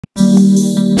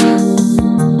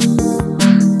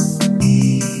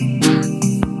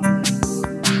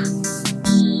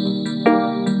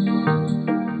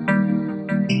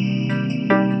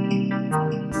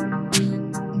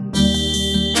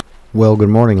Well, good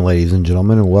morning, ladies and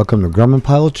gentlemen, and welcome to Grumman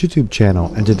Pilot's YouTube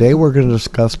channel. And today we're going to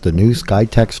discuss the new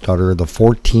Skytec starter, the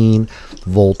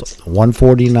 14-volt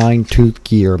 149 tooth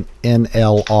gear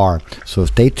NLR. So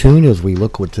stay tuned as we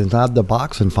look what's inside the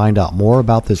box and find out more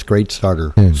about this great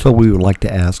starter. So we would like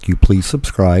to ask you please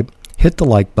subscribe, hit the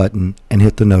like button, and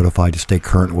hit the notify to stay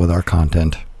current with our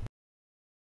content.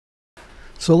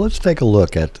 So let's take a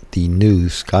look at the new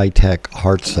Skytec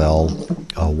Hartzell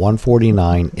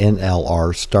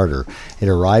 149NLR starter. It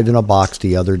arrived in a box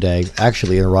the other day.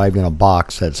 Actually, it arrived in a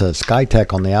box that says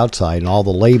Skytec on the outside, and all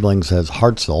the labeling says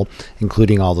Hartzell,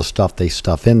 including all the stuff they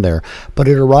stuff in there. But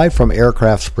it arrived from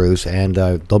Aircraft Spruce, and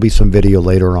there'll be some video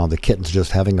later on. The kitten's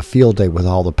just having a field day with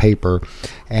all the paper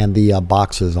and the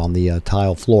boxes on the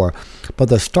tile floor. But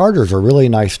the starter's a really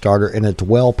nice starter, and it's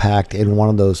well packed in one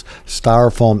of those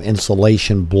styrofoam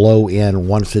insulation blow in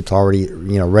once it's already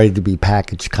ready to be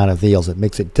packaged kind of deals. It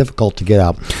makes it difficult to get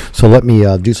out. So let me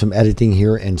do some editing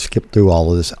here and skip through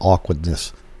all of this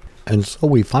awkwardness. And so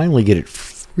we finally get it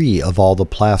free of all the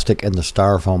plastic and the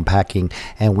styrofoam packing,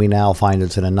 and we now find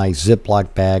it's in a nice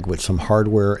Ziploc bag with some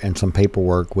hardware and some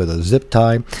paperwork with a zip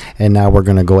tie. And now we're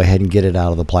going to go ahead and get it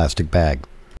out of the plastic bag.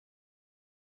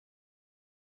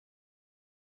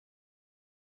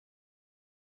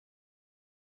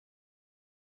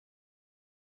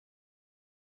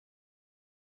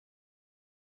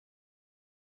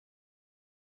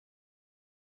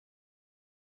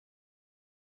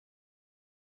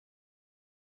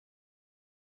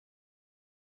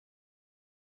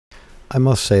 I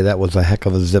must say that was a heck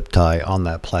of a zip tie on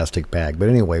that plastic bag. But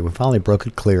anyway, we finally broke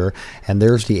it clear, and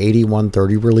there's the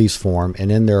 8130 release form,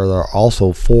 and in there are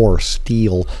also 4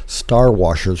 steel star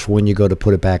washers for when you go to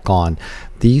put it back on.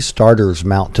 These starters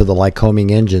mount to the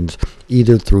Lycoming engines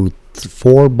either through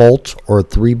 4 bolts or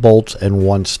 3 bolts and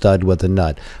 1 stud with a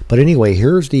nut. But anyway,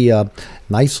 here's the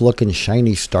nice looking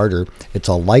shiny starter. It's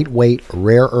a lightweight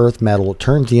rare earth metal. It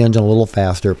turns the engine a little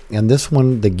faster, and this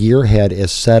one, the gear head,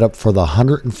 is set up for the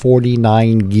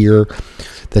 149 gear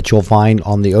that you'll find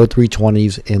on the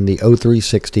 0320s and the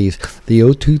 0360s. The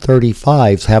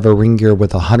 0235s have a ring gear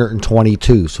with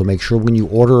 122, so make sure when you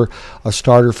order a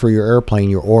starter for your airplane,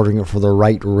 you're ordering it for the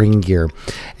right ring gear.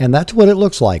 And that's what it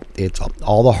looks like. It's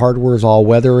all the hardware is all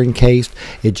weather encased.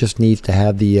 It just needs to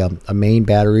have the a main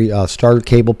battery starter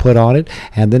cable put on it,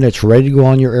 and then it's ready to go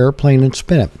on your airplane and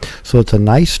spin it. So it's a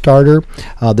nice starter.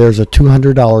 There's a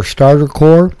 $200 starter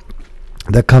core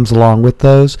that comes along with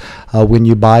those when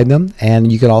you buy them,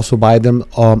 and you can also buy them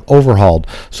overhauled.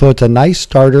 So it's a nice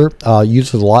starter,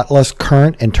 uses a lot less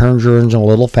current and turns your engine a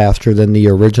little faster than the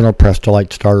original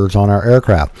Prestolite starters on our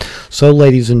aircraft. So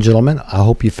ladies and gentlemen, I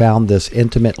hope you found this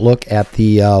intimate look at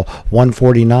the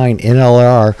 149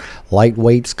 NLR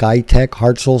lightweight Skytec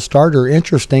Hartzell starter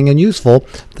interesting and useful.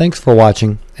 Thanks for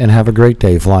watching, and have a great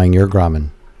day flying your Grumman.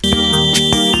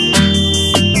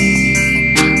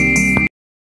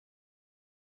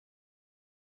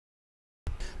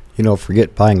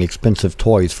 Forget buying expensive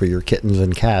toys for your kittens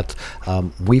and cats.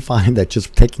 We find that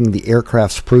just taking the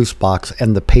Aircraft Spruce box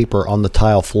and the paper on the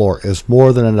tile floor is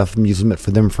more than enough amusement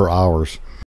for them for hours.